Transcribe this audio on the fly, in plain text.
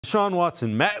Deshaun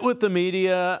Watson met with the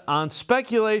media on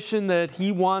speculation that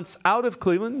he wants out of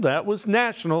Cleveland. That was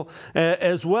national,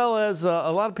 as well as a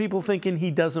lot of people thinking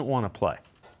he doesn't want to play.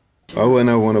 I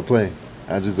wouldn't ever want to play.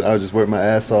 I just worked my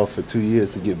ass off for 2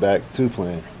 years to get back to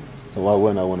playing. So why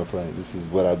wouldn't I want to play? This is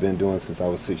what I've been doing since I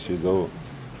was 6 years old.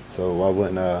 So why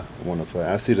wouldn't I want to play?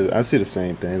 I see the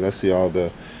same things. I see all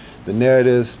the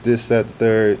narratives, this, that, the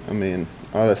third. I mean,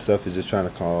 all that stuff is just trying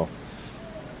to call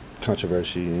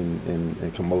controversy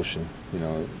and commotion. You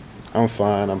know, I'm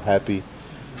fine. I'm happy.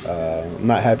 I'm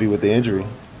not happy with the injury,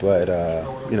 but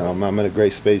you know, I'm in a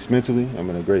great space mentally. I'm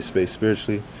in a great space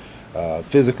spiritually.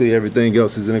 Physically, everything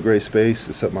else is in a great space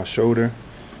except my shoulder.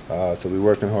 So we're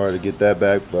working hard to get that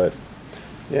back. But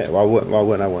yeah, why wouldn't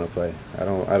I want to play? I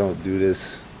don't do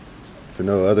this for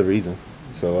no other reason.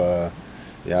 So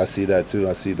yeah, I see that too.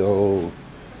 I see the whole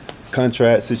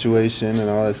contract situation and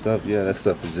all that stuff. Yeah, that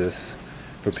stuff is just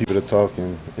for people to talk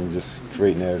and just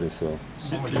create narratives. So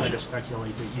someone tried to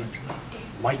speculate that you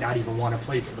might not even want to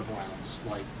play for the Browns.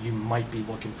 Like, you might be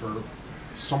looking for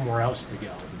somewhere else to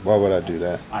go. Why would I do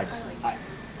that?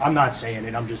 I'm not saying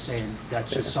it. I'm just saying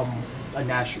that's just someone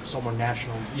national.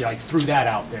 You know, like, threw that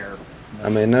out there. I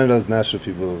mean, none of those national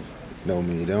people know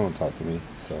me. They don't talk to me.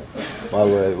 So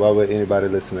why would anybody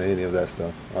listen to any of that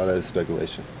stuff? All that is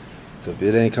speculation. So if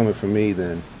it ain't coming from me,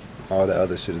 then all that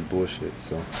other shit is bullshit.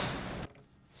 So.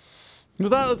 With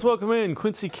that, let's welcome in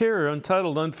Quincy Carrier,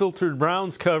 Untitled, Unfiltered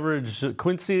Browns coverage.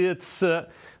 Quincy, it sounds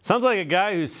like a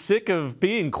guy who's sick of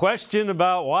being questioned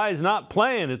about why he's not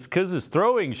playing. It's because his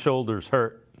throwing shoulders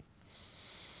hurt.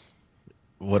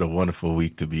 What a wonderful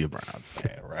week to be a Browns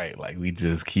fan, right? Like, we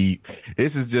just keep –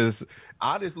 this is just –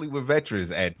 honestly, we're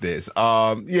veterans at this.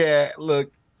 Yeah,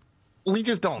 look, we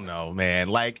just don't know, man.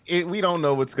 Like, we don't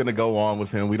know what's going to go on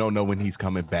with him. We don't know when he's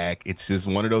coming back. It's just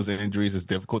one of those injuries that's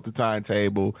difficult to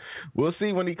timetable. We'll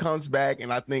see when he comes back.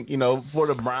 And I think, you know, for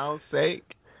the Browns'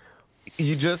 sake,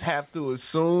 you just have to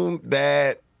assume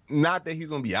that, not that he's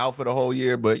going to be out for the whole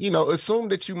year, but, you know, assume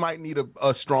that you might need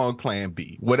a strong plan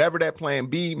B. Whatever that plan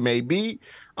B may be,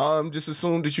 just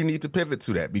assume that you need to pivot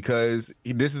to that, because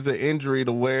this is an injury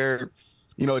to where,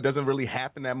 you know, it doesn't really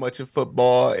happen that much in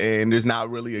football, and there's not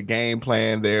really a game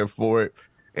plan there for it.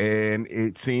 And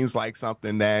it seems like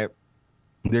something that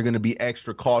they're going to be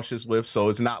extra cautious with. So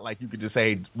it's not like you could just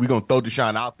say, we're going to throw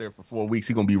Deshaun out there for 4 weeks.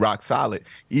 He's going to be rock solid.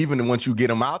 Even once you get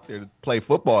him out there to play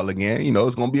football again, you know,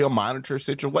 it's going to be a monitor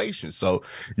situation. So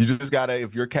you just got to,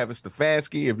 if you're Kevin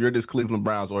Stefanski, if you're this Cleveland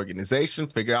Browns organization,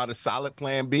 figure out a solid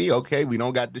plan B. Okay, we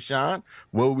don't got Deshaun.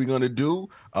 What are we going to do?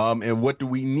 And what do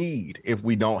we need if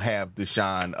we don't have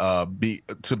Deshaun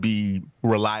to be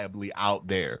reliably out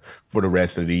there for the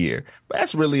rest of the year? But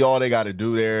that's really all they got to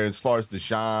do there. As far as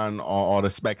Deshaun, all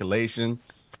the speculation,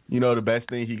 you know, the best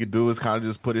thing he could do is kind of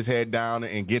just put his head down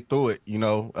and get through it, you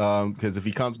know, because if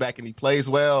he comes back and he plays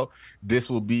well, this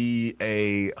will be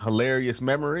a hilarious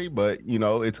memory. But, you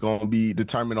know, it's going to be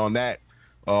determined on that,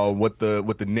 what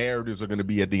the narratives are going to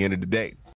be at the end of the day.